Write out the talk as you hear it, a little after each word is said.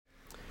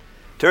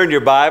Turn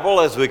your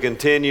Bible as we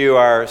continue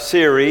our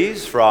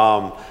series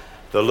from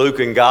the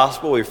Lucan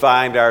Gospel. We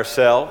find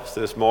ourselves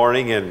this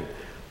morning in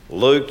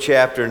Luke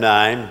chapter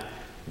 9.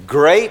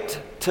 Great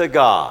to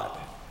God.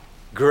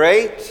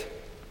 Great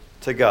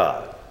to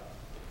God.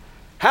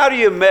 How do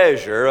you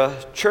measure a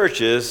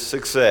church's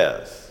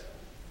success?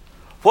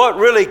 What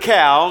really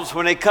counts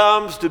when it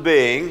comes to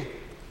being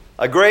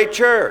a great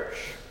church?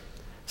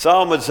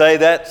 Some would say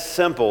that's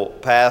simple,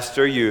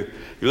 Pastor. You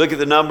look at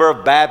the number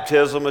of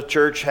baptisms a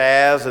church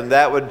has, and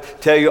that would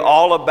tell you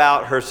all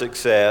about her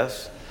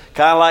success.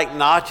 Kind of like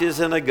notches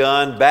in a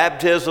gun,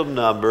 baptism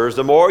numbers.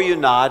 The more you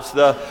notch,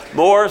 the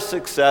more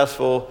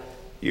successful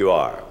you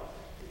are.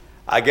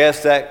 I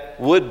guess that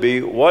would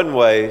be one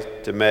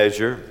way to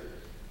measure,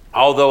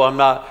 although I'm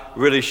not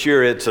really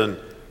sure it's an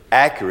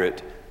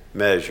accurate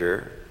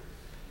measure.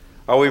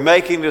 Are we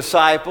making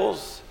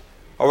disciples?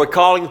 Are we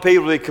calling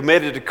people to be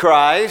committed to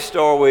Christ,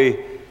 or are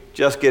we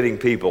just getting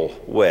people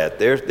wet?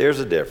 There's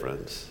a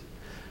difference.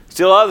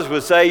 Still others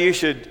would say you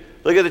should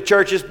look at the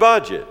church's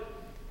budget.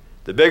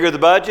 The bigger the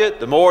budget,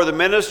 the more the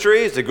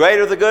ministries, the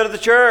greater the good of the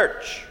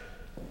church.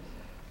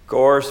 Of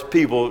course,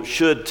 people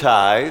should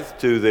tithe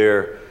to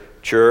their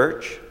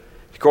church.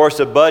 Of course,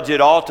 the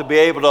budget ought to be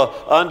able to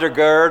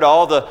undergird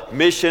all the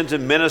missions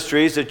and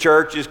ministries the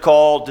church is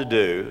called to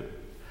do.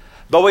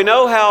 But we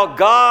know how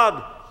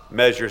God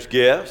measures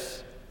gifts.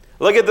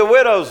 Look at the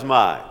widow's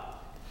mite.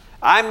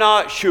 I'm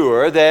not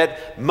sure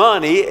that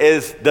money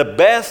is the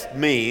best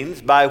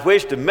means by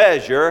which to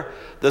measure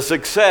the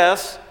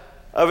success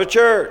of a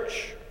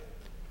church.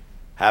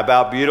 How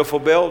about beautiful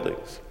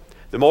buildings?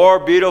 The more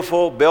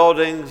beautiful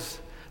buildings,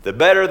 the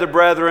better the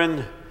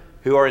brethren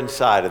who are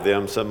inside of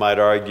them, some might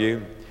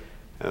argue.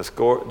 And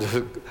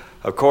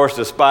of course,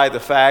 despite the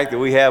fact that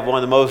we have one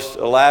of the most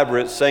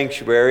elaborate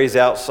sanctuaries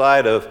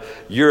outside of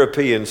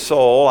European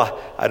Seoul,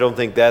 I don't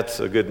think that's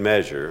a good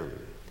measure.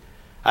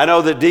 I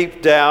know that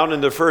deep down in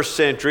the first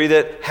century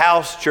that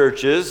house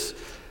churches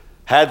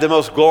had the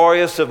most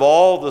glorious of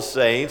all the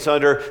saints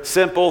under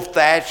simple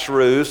thatched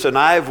roofs, and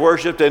I have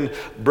worshiped in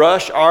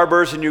brush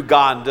arbors in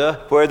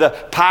Uganda where the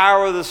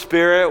power of the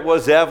Spirit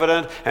was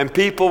evident and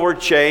people were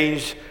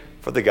changed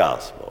for the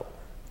gospel.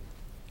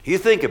 You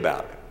think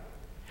about it.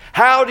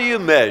 How do you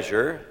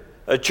measure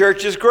a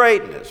church's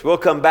greatness? We'll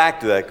come back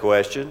to that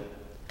question.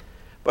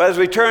 But as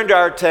we turn to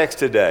our text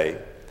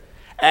today,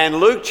 and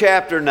Luke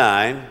chapter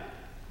 9,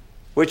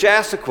 which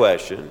asks the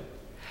question,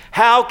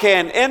 how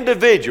can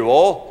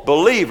individual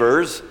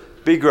believers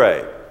be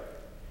great?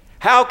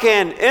 How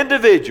can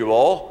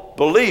individual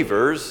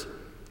believers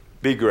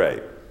be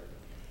great?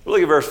 Look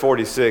at verse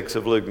 46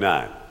 of Luke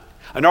 9.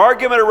 An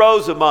argument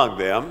arose among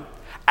them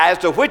as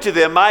to which of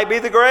them might be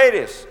the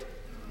greatest.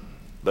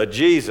 But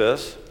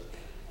Jesus,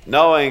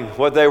 knowing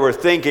what they were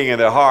thinking in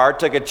their heart,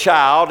 took a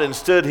child and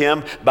stood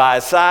him by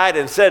his side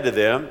and said to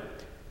them,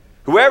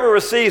 "Whoever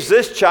receives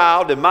this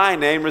child in my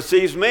name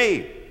receives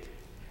me.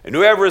 And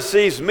whoever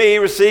receives me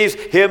receives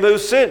him who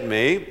sent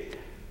me.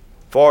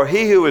 For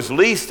he who is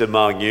least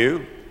among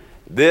you,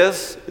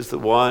 this is the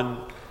one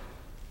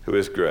who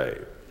is great."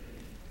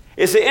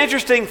 It's an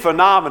interesting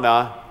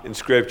phenomena in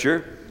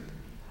Scripture.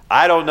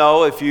 I don't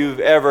know if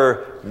you've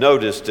ever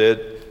noticed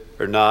it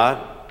or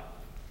not.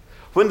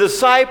 When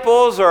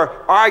disciples are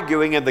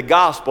arguing in the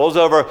Gospels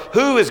over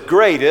who is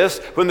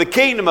greatest when the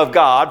kingdom of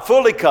God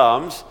fully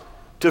comes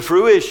to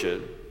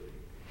fruition,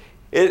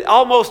 it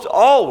almost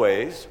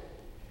always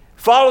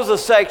follows a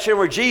section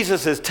where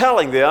Jesus is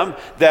telling them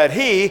that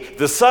he,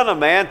 the Son of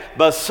Man,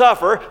 must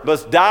suffer,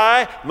 must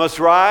die, must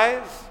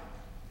rise.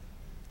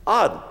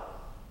 Odd.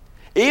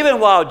 Even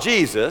while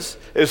Jesus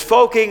is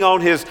focusing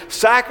on his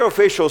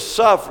sacrificial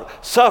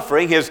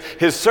suffering, his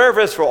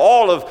service for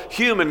all of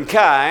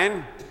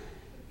humankind,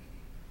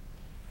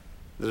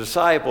 the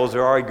disciples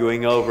are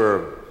arguing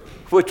over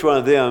which one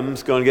of them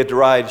is going to get to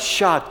ride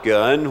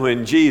shotgun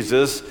when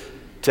Jesus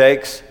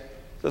takes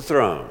the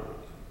throne.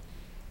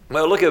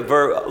 Well,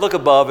 look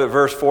above at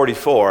verse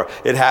 44.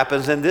 It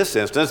happens in this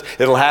instance.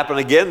 It'll happen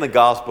again in the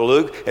Gospel of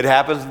Luke. It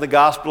happens in the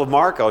Gospel of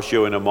Mark, I'll show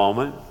you in a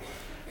moment.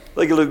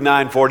 Look at Luke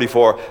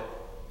 9:44.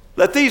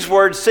 Let these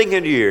words sink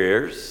into your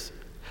ears.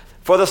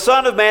 For the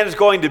Son of Man is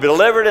going to be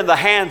delivered in the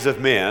hands of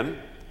men.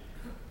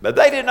 But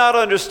they did not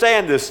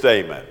understand this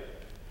statement.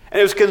 And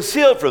it was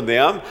concealed from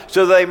them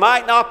so that they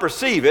might not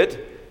perceive it.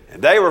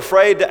 And they were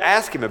afraid to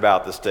ask him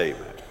about the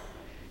statement.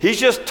 He's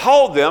just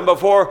told them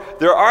before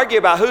they're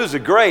arguing about who's the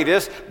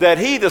greatest that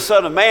he, the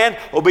Son of Man,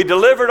 will be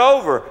delivered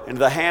over into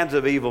the hands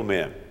of evil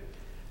men.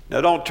 Now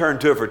don't turn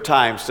to it for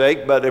time's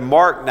sake, but in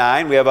Mark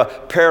 9 we have a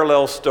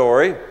parallel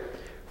story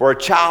where a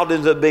child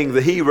ends up being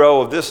the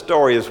hero of this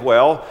story as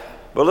well.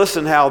 But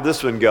listen how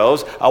this one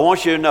goes. I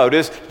want you to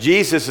notice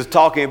Jesus is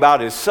talking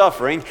about his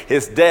suffering,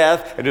 his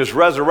death, and his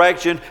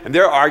resurrection, and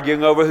they're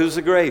arguing over who's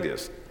the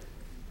greatest.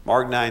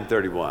 Mark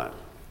 9:31.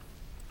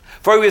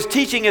 For he was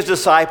teaching his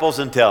disciples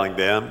and telling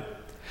them,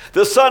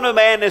 the Son of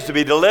Man is to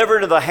be delivered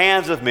into the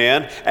hands of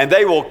men, and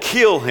they will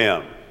kill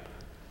him.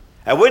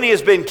 And when he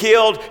has been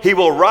killed, he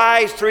will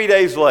rise 3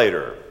 days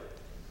later.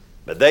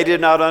 But they did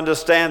not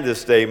understand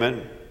this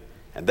statement,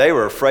 and they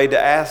were afraid to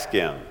ask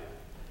him.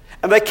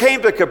 And they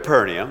came to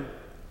Capernaum,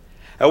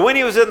 and when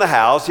he was in the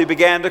house, he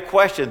began to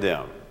question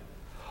them.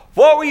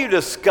 What were you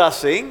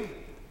discussing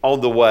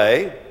on the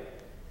way?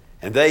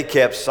 And they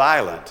kept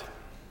silent.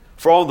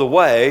 For on the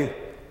way,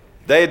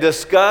 they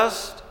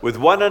discussed with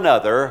one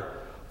another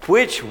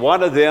which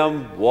one of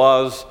them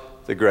was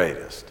the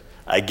greatest.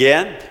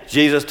 Again,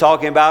 Jesus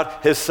talking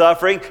about his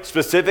suffering,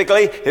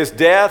 specifically his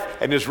death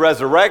and his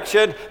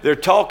resurrection. They're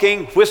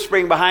talking,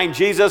 whispering behind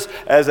Jesus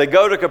as they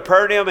go to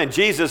Capernaum, and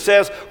Jesus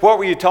says, what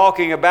were you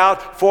talking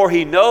about? For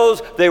he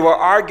knows they were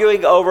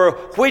arguing over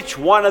which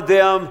one of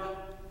them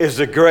is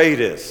the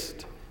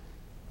greatest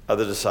of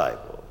the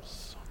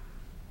disciples.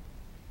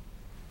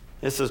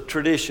 It's a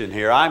tradition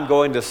here. I'm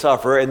going to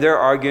suffer, and they're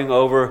arguing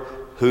over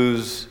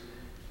who's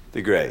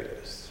the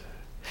greatest.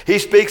 He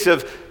speaks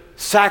of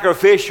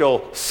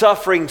sacrificial,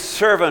 suffering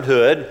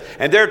servanthood,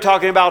 and they're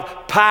talking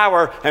about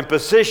power and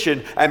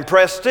position and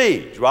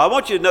prestige. Well, I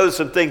want you to notice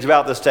some things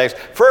about this text.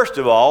 First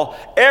of all,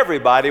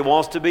 everybody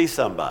wants to be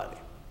somebody.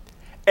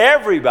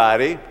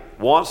 Everybody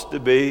wants to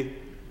be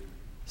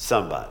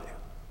somebody.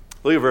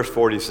 Look at verse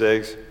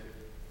 46.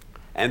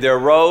 And there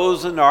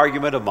arose an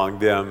argument among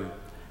them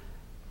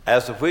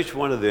as to which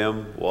one of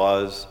them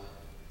was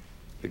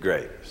the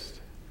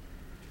greatest.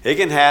 It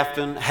can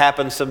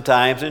happen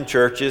sometimes in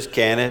churches,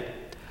 can it?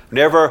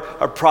 Whenever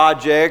a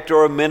project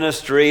or a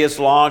ministry is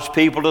launched,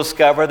 people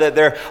discover that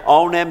their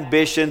own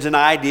ambitions and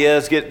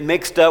ideas get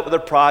mixed up with the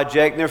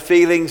project, and their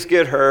feelings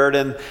get hurt,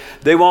 and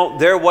they want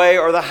their way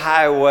or the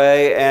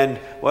highway, and,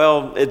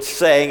 well, it's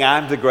saying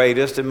I'm the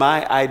greatest and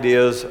my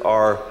ideas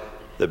are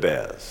the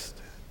best.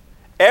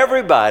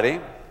 Everybody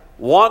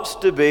wants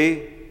to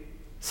be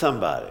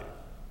somebody.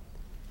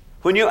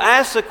 When you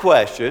ask the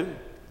question,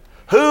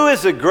 who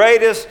is the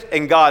greatest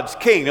in God's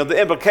kingdom?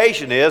 The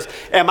implication is,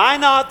 am I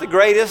not the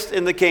greatest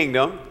in the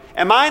kingdom?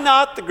 Am I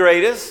not the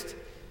greatest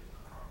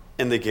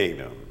in the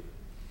kingdom?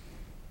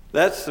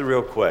 That's the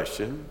real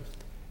question.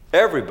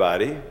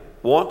 Everybody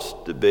wants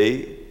to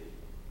be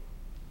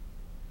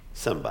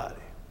somebody.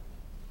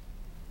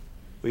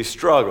 We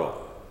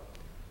struggle.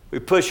 We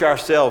push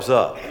ourselves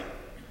up.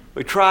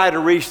 We try to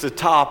reach the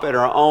top in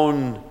our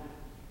own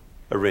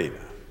arena.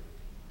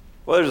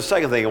 Well, there's a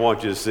second thing I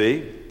want you to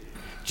see.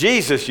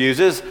 Jesus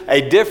uses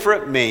a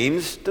different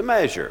means to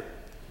measure.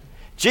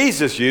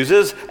 Jesus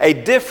uses a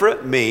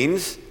different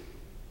means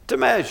to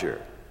measure.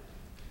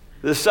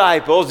 The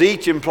disciples,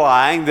 each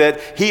implying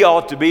that he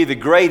ought to be the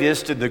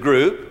greatest in the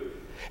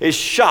group, is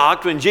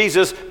shocked when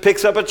Jesus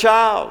picks up a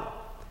child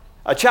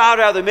out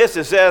of the midst,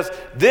 and says,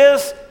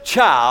 this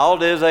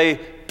child is a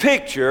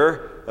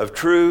picture of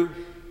true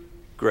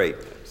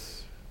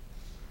greatness.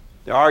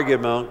 The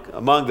argument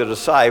among the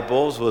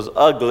disciples was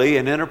ugly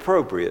and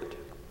inappropriate.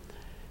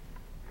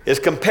 It's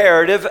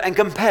comparative and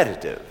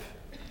competitive.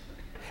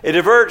 It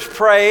diverts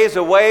praise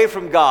away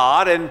from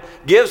God and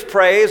gives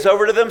praise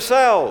over to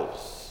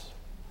themselves.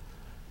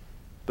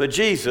 But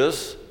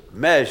Jesus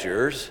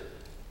measures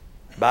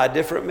by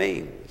different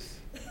means.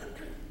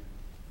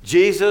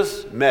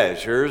 Jesus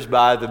measures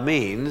by the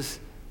means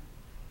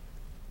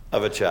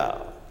of a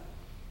child.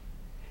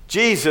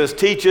 Jesus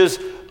teaches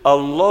a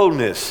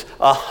lowness,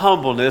 a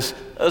humbleness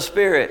of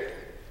spirit.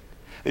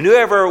 And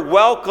whoever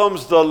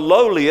welcomes the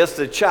lowliest,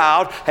 the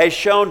child, has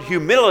shown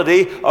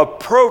humility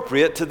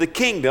appropriate to the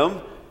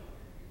kingdom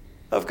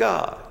of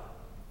God.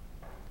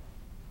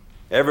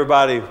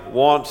 Everybody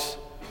wants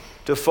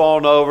to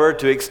fawn over,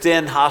 to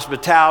extend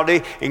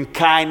hospitality and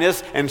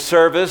kindness and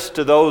service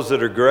to those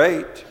that are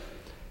great.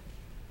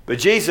 But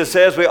Jesus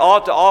says we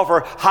ought to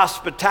offer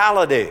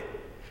hospitality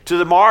to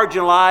the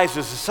marginalized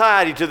of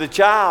society, to the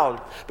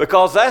child,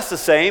 because that's the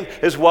same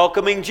as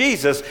welcoming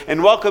Jesus.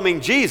 And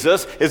welcoming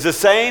Jesus is the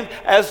same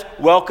as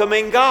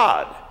welcoming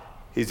God,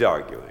 he's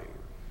arguing.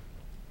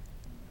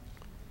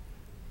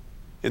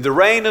 In the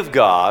reign of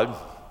God,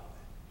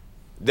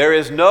 there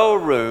is no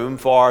room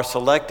for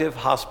selective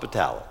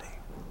hospitality.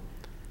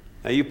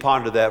 Now you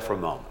ponder that for a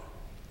moment.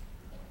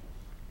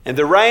 In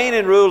the reign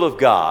and rule of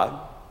God,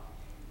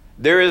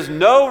 there is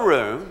no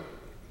room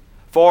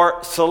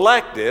for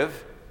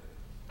selective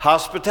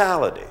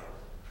hospitality.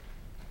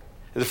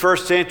 In the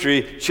first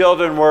century,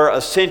 children were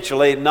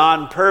essentially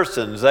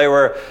non-persons. They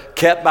were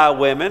kept by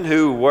women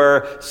who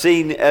were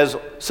seen as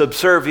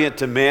subservient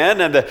to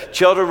men, and the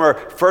children were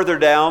further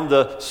down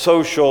the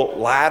social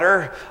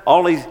ladder.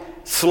 Only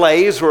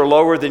slaves were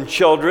lower than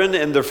children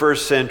in the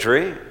first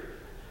century.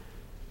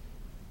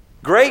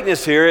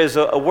 Greatness here is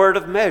a word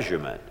of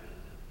measurement.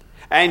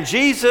 And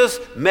Jesus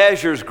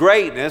measures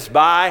greatness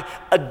by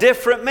a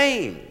different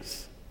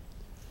means.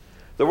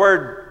 The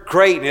word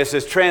greatness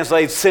is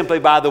translated simply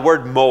by the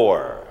word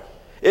more.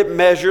 It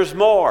measures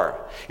more.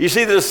 You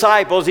see, the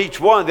disciples, each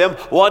one of them,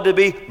 wanted to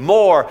be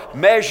more,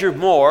 measure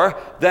more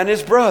than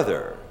his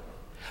brother.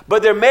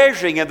 But they're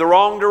measuring in the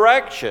wrong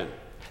direction.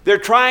 They're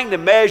trying to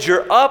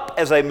measure up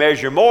as they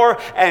measure more,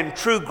 and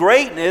true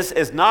greatness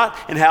is not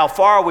in how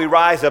far we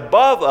rise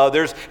above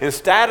others in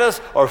status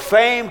or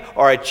fame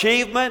or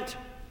achievement,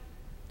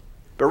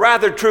 but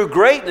rather true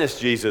greatness,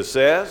 Jesus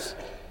says,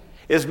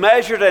 is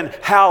measured in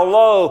how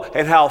low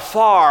and how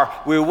far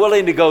we're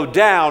willing to go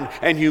down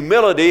in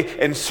humility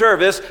and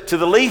service to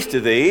the least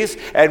of these.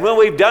 And when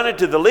we've done it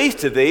to the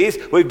least of these,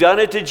 we've done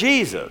it to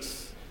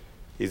Jesus.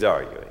 He's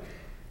arguing.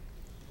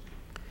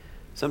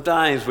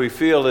 Sometimes we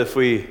feel if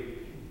we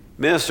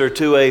minister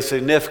to a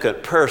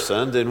significant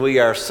person, then we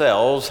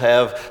ourselves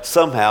have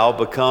somehow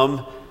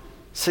become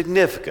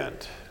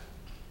significant.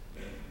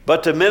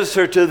 But to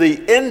minister to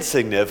the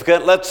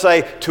insignificant, let's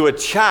say to a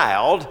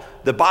child,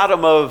 the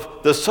bottom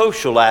of the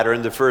social ladder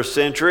in the first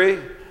century,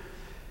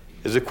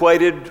 is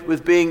equated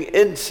with being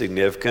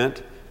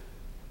insignificant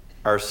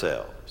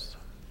ourselves.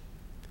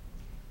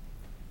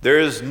 There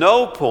is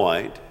no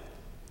point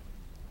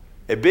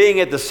in being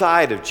at the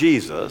side of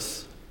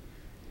Jesus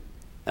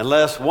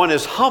unless one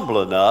is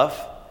humble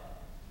enough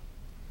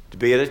to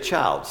be at a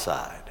child's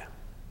side.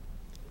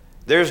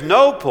 There's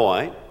no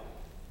point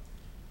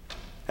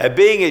at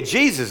being at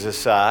Jesus'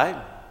 side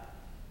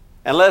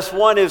unless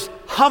one is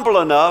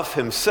humble enough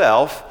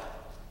himself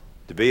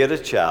to be at a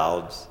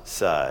child's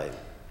side.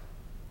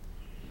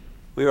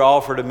 We were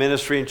offered a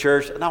ministry in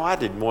church. No, I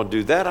didn't want to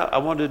do that. I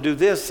wanted to do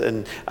this,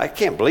 and I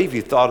can't believe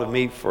you thought of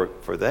me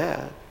for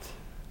that.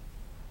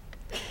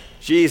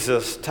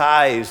 Jesus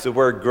ties the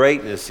word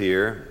greatness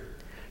here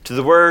to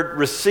the word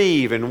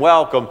receive and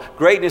welcome.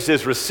 Greatness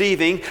is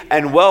receiving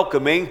and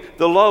welcoming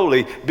the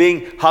lowly,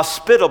 being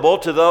hospitable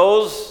to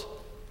those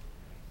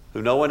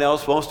who no one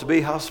else wants to be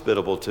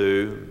hospitable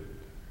to.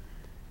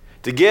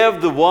 To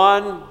give the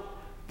one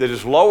that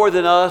is lower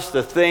than us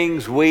the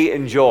things we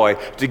enjoy.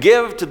 To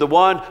give to the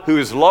one who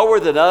is lower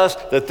than us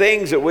the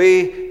things that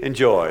we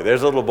enjoy.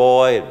 There's a little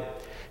boy, and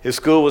his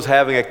school was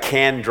having a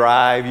can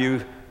drive.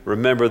 You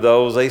remember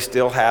those. They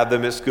still have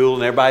them at school,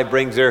 and everybody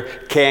brings their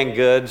canned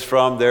goods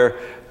from their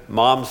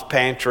mom's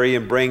pantry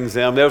and brings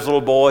them. There was a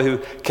little boy who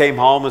came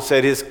home and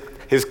said his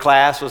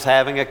class was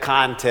having a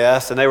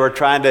contest, and they were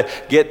trying to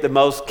get the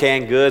most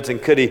canned goods, and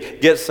could he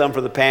get some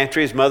from the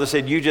pantry? His mother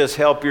said, you just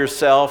help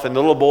yourself. And the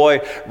little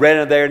boy ran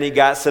in there, and he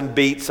got some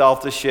beets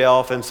off the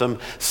shelf, and some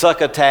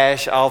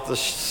succotash off the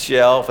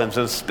shelf, and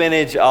some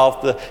spinach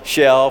off the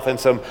shelf, and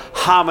some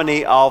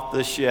hominy off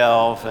the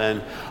shelf,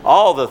 and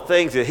all the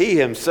things that he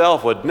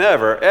himself would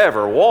never,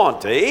 ever want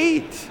to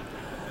eat.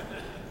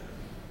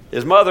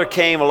 His mother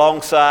came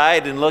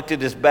alongside and looked at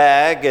his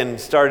bag and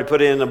started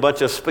putting in a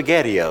bunch of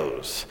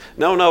SpaghettiOs.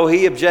 No,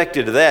 he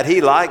objected to that.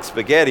 He liked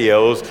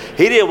SpaghettiOs.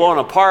 He didn't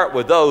want to part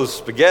with those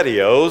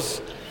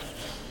SpaghettiOs.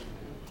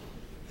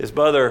 His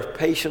mother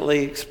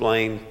patiently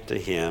explained to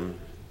him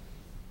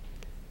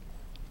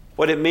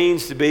what it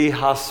means to be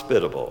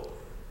hospitable.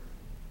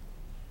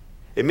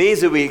 It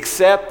means that we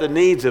accept the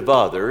needs of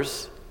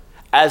others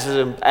as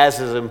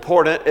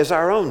important as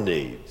our own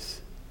needs.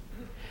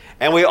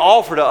 And we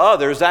offer to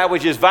others that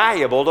which is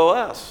valuable to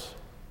us.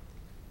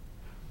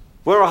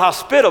 When we're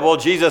hospitable,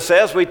 Jesus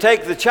says, we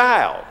take the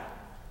child.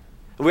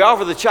 We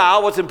offer the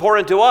child what's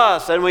important to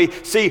us, and we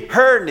see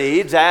her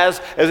needs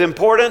as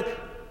important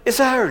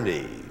as our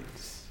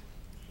needs.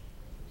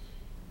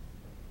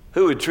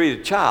 Who would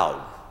treat a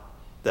child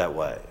that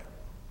way?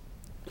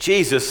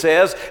 Jesus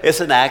says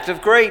it's an act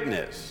of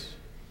greatness.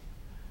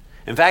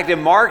 In fact,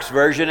 in Mark's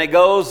version, it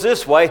goes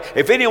this way.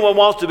 If anyone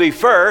wants to be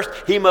first,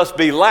 he must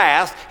be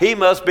last. He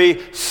must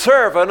be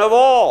servant of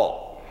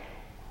all.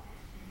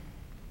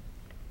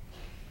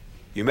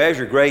 You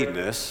measure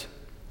greatness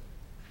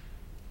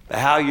by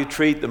how you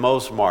treat the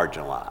most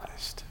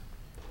marginalized.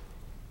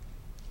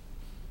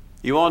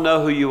 You want to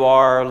know who you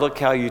are? Look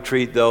how you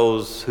treat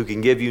those who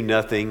can give you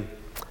nothing.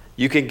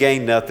 You can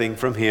gain nothing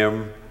from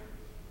him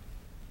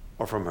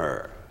or from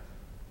her.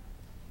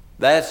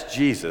 That's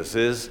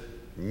Jesus'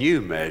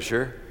 new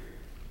measure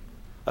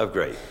of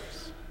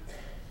greatness.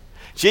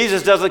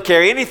 Jesus doesn't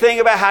care anything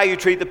about how you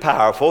treat the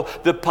powerful,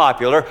 the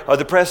popular, or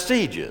the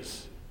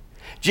prestigious.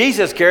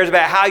 Jesus cares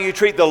about how you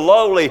treat the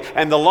lowly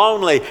and the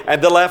lonely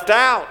and the left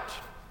out.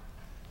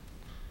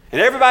 And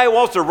everybody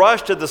wants to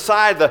rush to the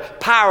side of the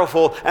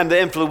powerful and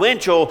the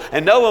influential,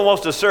 and no one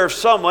wants to serve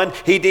someone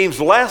he deems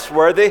less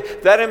worthy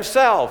than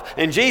himself.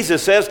 And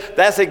Jesus says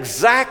that's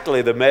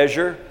exactly the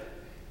measure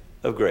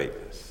of greatness.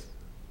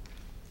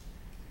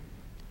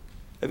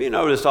 Have you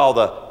noticed all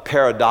the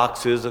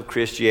paradoxes of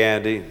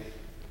Christianity?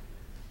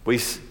 We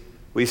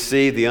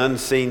see the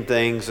unseen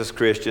things as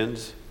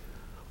Christians.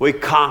 We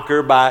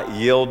conquer by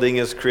yielding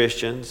as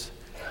Christians.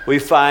 We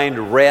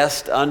find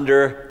rest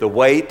under the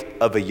weight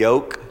of a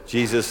yoke,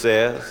 Jesus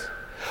says.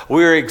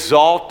 We're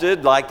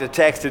exalted, like the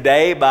text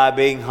today, by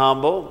being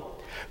humble.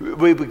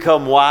 We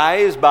become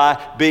wise by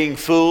being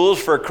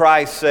fools for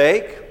Christ's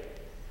sake.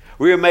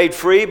 We are made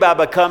free by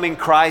becoming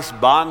Christ's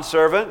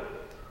bondservant.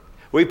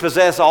 We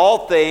possess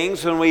all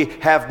things when we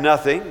have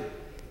nothing.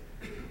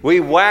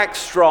 We wax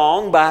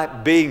strong by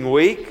being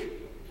weak.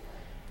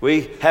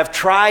 We have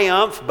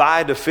triumph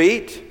by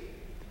defeat.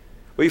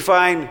 We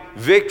find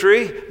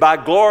victory by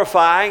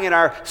glorifying in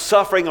our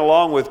suffering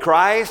along with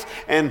Christ.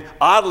 And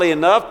oddly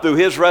enough, through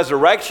his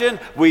resurrection,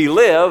 we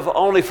live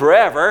only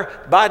forever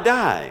by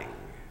dying.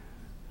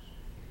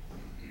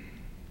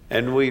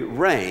 And we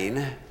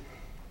reign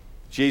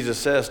Jesus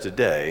says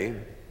today,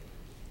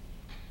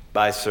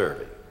 by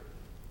serving.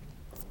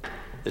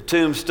 The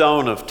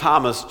tombstone of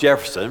Thomas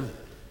Jefferson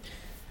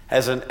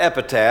has an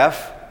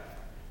epitaph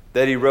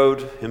that he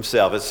wrote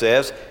himself. It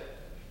says,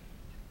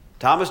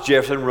 Thomas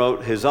Jefferson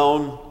wrote his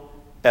own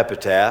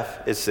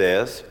epitaph. It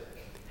says,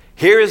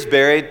 "Here is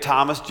buried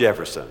Thomas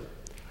Jefferson,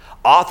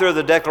 author of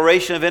the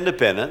Declaration of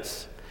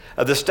Independence,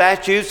 of the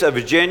Statutes of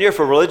Virginia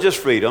for Religious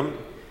Freedom,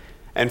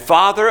 and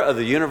father of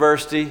the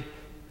University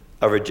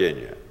of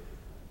Virginia."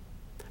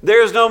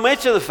 There is no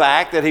mention of the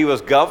fact that he was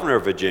governor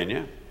of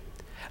Virginia,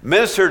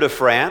 minister to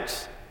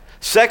France,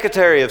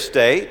 Secretary of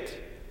State,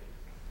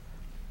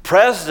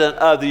 President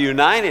of the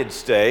United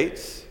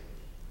States.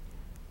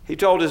 He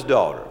told his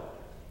daughter,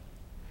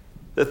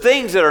 "The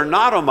things that are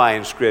not on my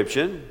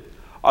inscription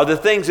are the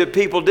things that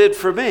people did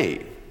for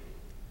me.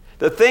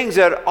 The things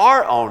that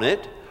are on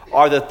it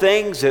are the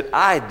things that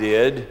I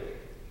did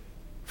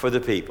for the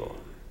people."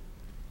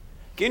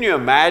 Can you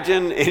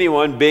imagine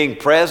anyone being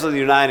president of the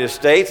United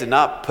States and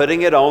not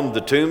putting it on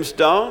the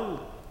tombstone?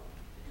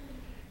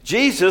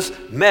 Jesus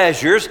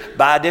measures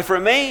by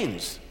different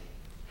means.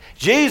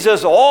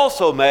 Jesus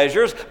also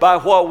measures by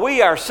what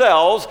we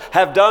ourselves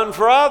have done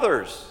for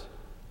others,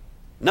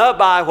 not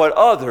by what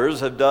others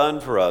have done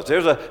for us.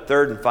 There's a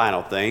third and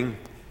final thing.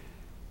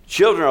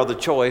 Children are the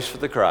choice for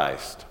the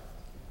Christ.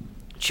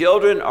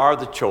 Children are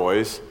the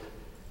choice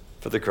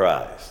for the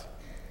Christ.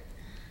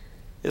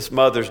 It's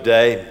Mother's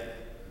Day.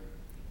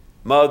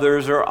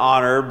 Mothers are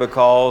honored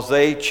because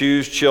they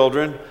choose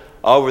children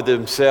over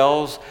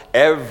themselves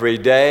every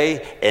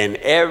day in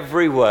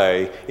every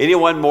way.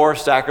 Anyone more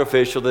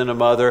sacrificial than a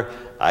mother?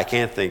 I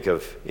can't think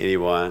of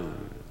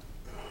anyone.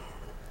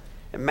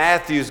 In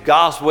Matthew's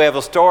gospel, we have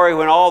a story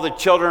when all the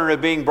children are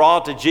being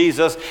brought to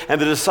Jesus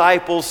and the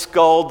disciples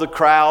scold the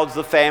crowds,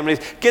 the families,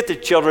 get the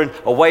children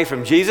away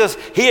from Jesus.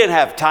 He didn't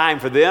have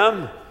time for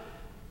them.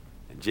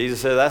 And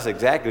Jesus said, that's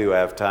exactly what I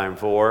have time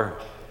for.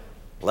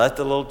 Let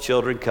the little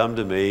children come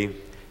to me.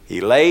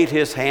 He laid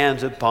his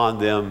hands upon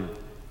them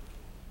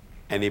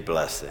and he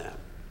blessed them.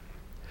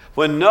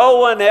 When no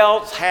one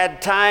else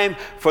had time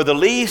for the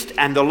least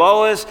and the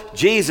lowest,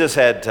 Jesus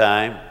had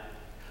time.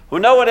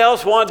 When no one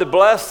else wanted to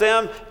bless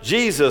them,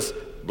 Jesus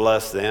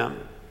blessed them.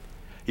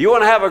 You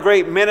want to have a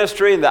great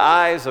ministry in the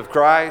eyes of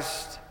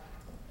Christ?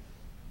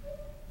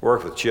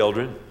 Work with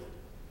children.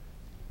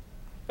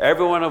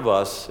 Every one of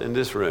us in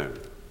this room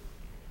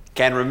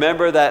can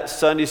remember that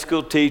Sunday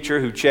school teacher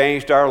who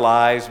changed our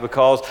lives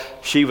because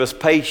she was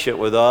patient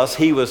with us.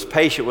 He was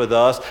patient with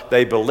us.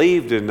 They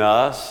believed in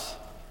us.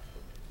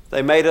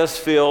 They made us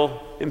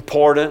feel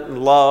important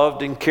and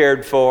loved and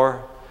cared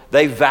for.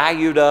 They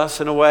valued us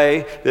in a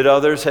way that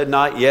others had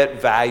not yet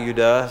valued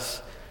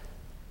us.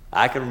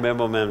 I can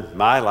remember them in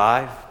my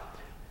life.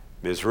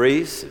 Ms.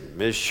 Reese,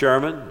 Ms.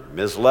 Sherman,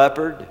 Ms.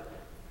 Leopard,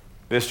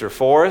 Mr.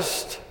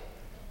 Forrest,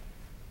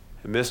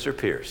 and Mr.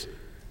 Pearson.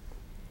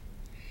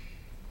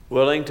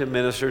 Willing to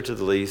minister to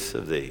the least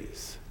of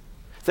these.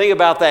 Think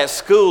about that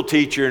school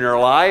teacher in your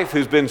life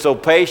who's been so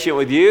patient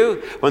with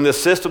you when the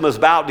system is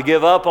about to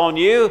give up on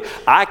you.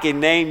 I can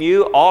name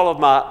you all of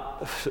my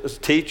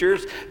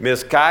teachers: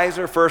 Ms.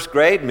 Kaiser, first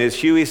grade; Ms.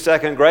 Huey,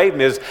 second grade;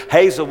 Ms.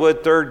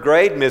 Hazelwood, third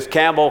grade; Ms.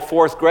 Campbell,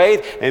 fourth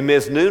grade; and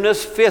Ms.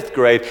 Nunes, fifth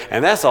grade.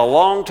 And that's a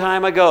long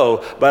time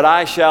ago, but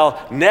I shall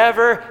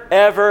never,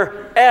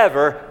 ever,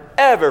 ever,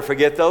 ever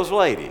forget those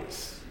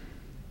ladies.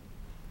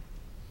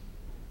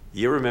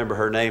 You remember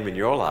her name in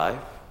your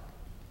life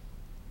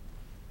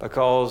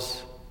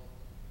because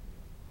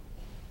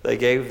they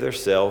gave their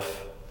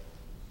self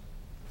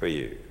for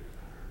you.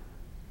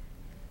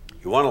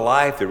 You want a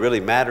life that really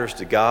matters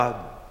to God?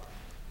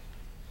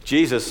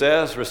 Jesus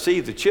says,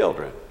 receive the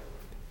children.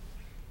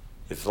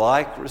 It's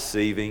like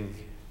receiving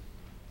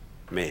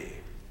me.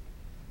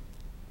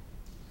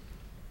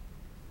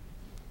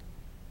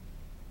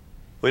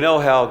 We know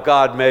how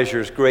God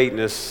measures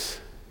greatness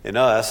in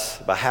us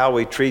by how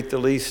we treat the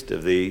least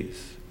of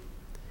these.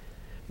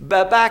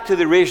 But back to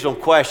the original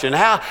question,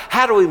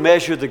 how do we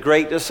measure the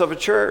greatness of a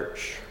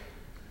church?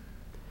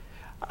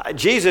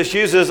 Jesus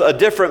uses a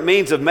different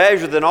means of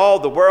measure than all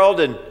the world,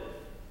 and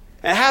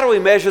how do we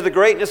measure the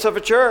greatness of a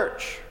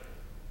church?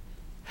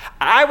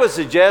 I would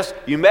suggest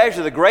you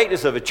measure the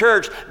greatness of a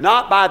church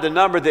not by the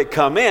number that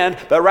come in,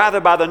 but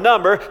rather by the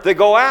number that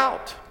go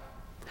out.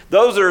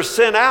 Those that are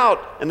sent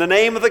out in the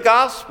name of the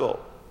gospel.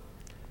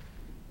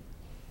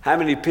 How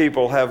many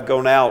people have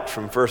gone out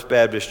from First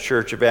Baptist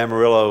Church of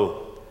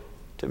Amarillo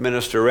to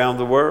minister around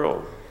the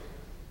world?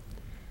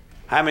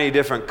 How many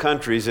different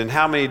countries and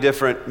how many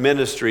different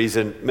ministries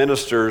and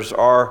ministers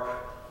are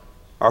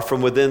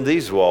from within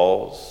these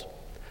walls,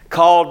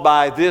 called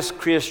by this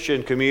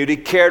Christian community,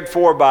 cared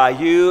for by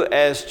you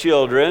as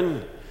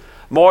children,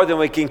 more than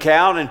we can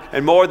count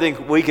and more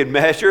than we can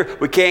measure.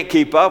 We can't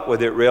keep up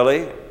with it,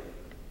 really.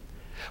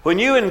 When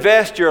you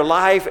invest your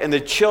life in the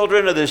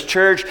children of this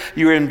church,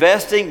 you're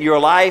investing your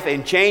life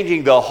in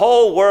changing the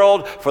whole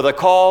world for the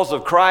cause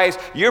of Christ.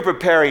 You're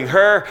preparing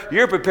her,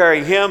 you're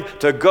preparing him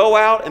to go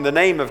out in the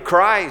name of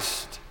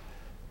Christ,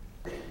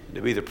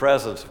 to be the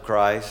presence of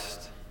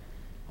Christ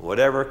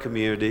whatever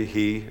community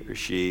he or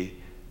she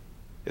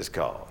is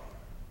called.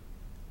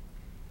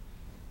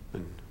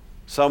 When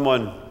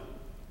someone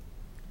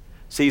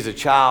sees a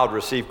child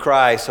receive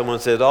Christ, someone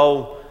says,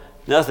 "Oh,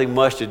 nothing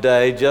much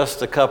today,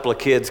 just a couple of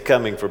kids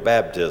coming for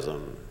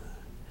baptism."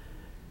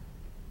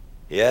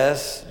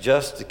 Yes,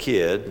 just a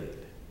kid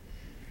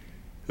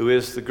who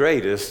is the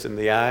greatest in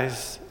the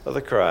eyes of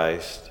the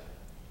Christ,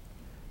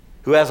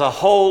 who has a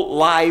whole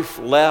life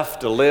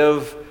left to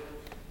live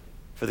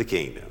for the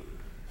kingdom.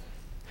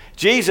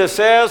 Jesus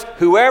says,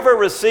 whoever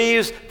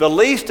receives the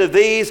least of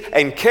these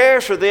and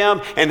cares for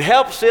them and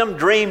helps them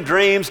dream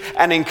dreams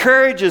and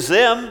encourages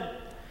them,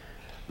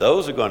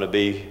 those are going to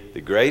be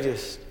the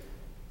greatest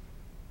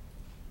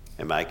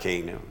in my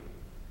kingdom.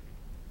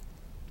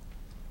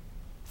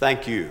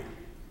 Thank you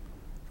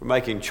for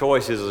making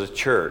choices as a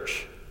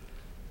church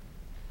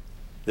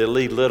that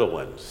lead little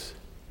ones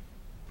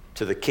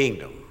to the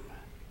kingdom,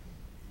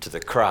 to the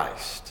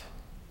Christ,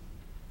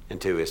 and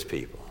to his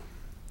people.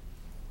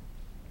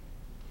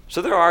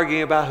 So they're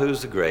arguing about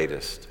who's the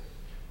greatest.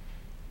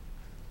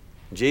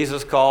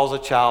 Jesus calls a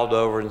child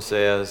over and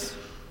says,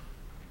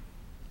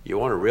 "You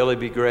want to really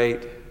be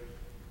great?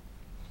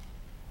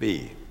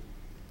 Be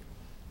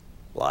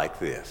like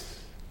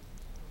this."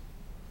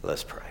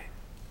 Let's pray.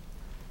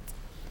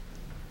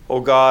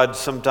 Oh God,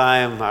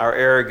 sometimes our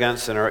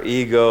arrogance and our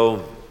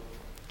ego,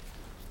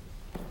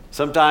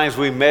 sometimes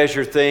we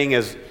measure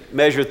things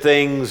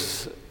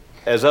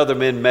as other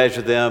men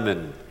measure them,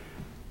 and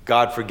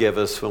God forgive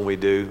us when we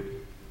do.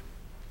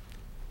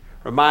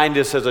 Remind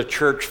us as a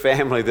church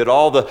family that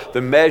all the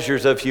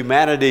measures of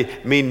humanity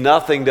mean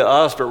nothing to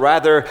us, but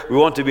rather we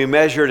want to be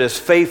measured as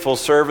faithful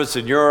servants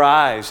in your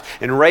eyes,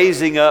 and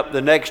raising up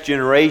the next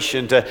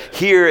generation to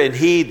hear and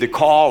heed the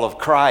call of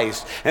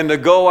Christ and to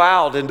go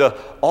out into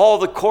all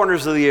the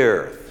corners of the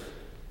earth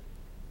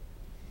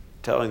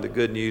telling the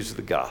good news of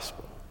the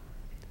gospel.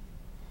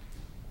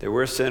 That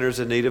we're sinners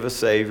in need of a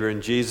Savior,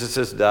 and Jesus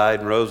has died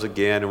and rose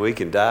again, and we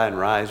can die and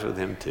rise with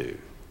him too.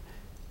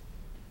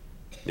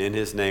 In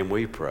his name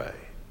we pray.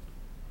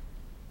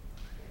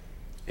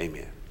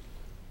 Amen.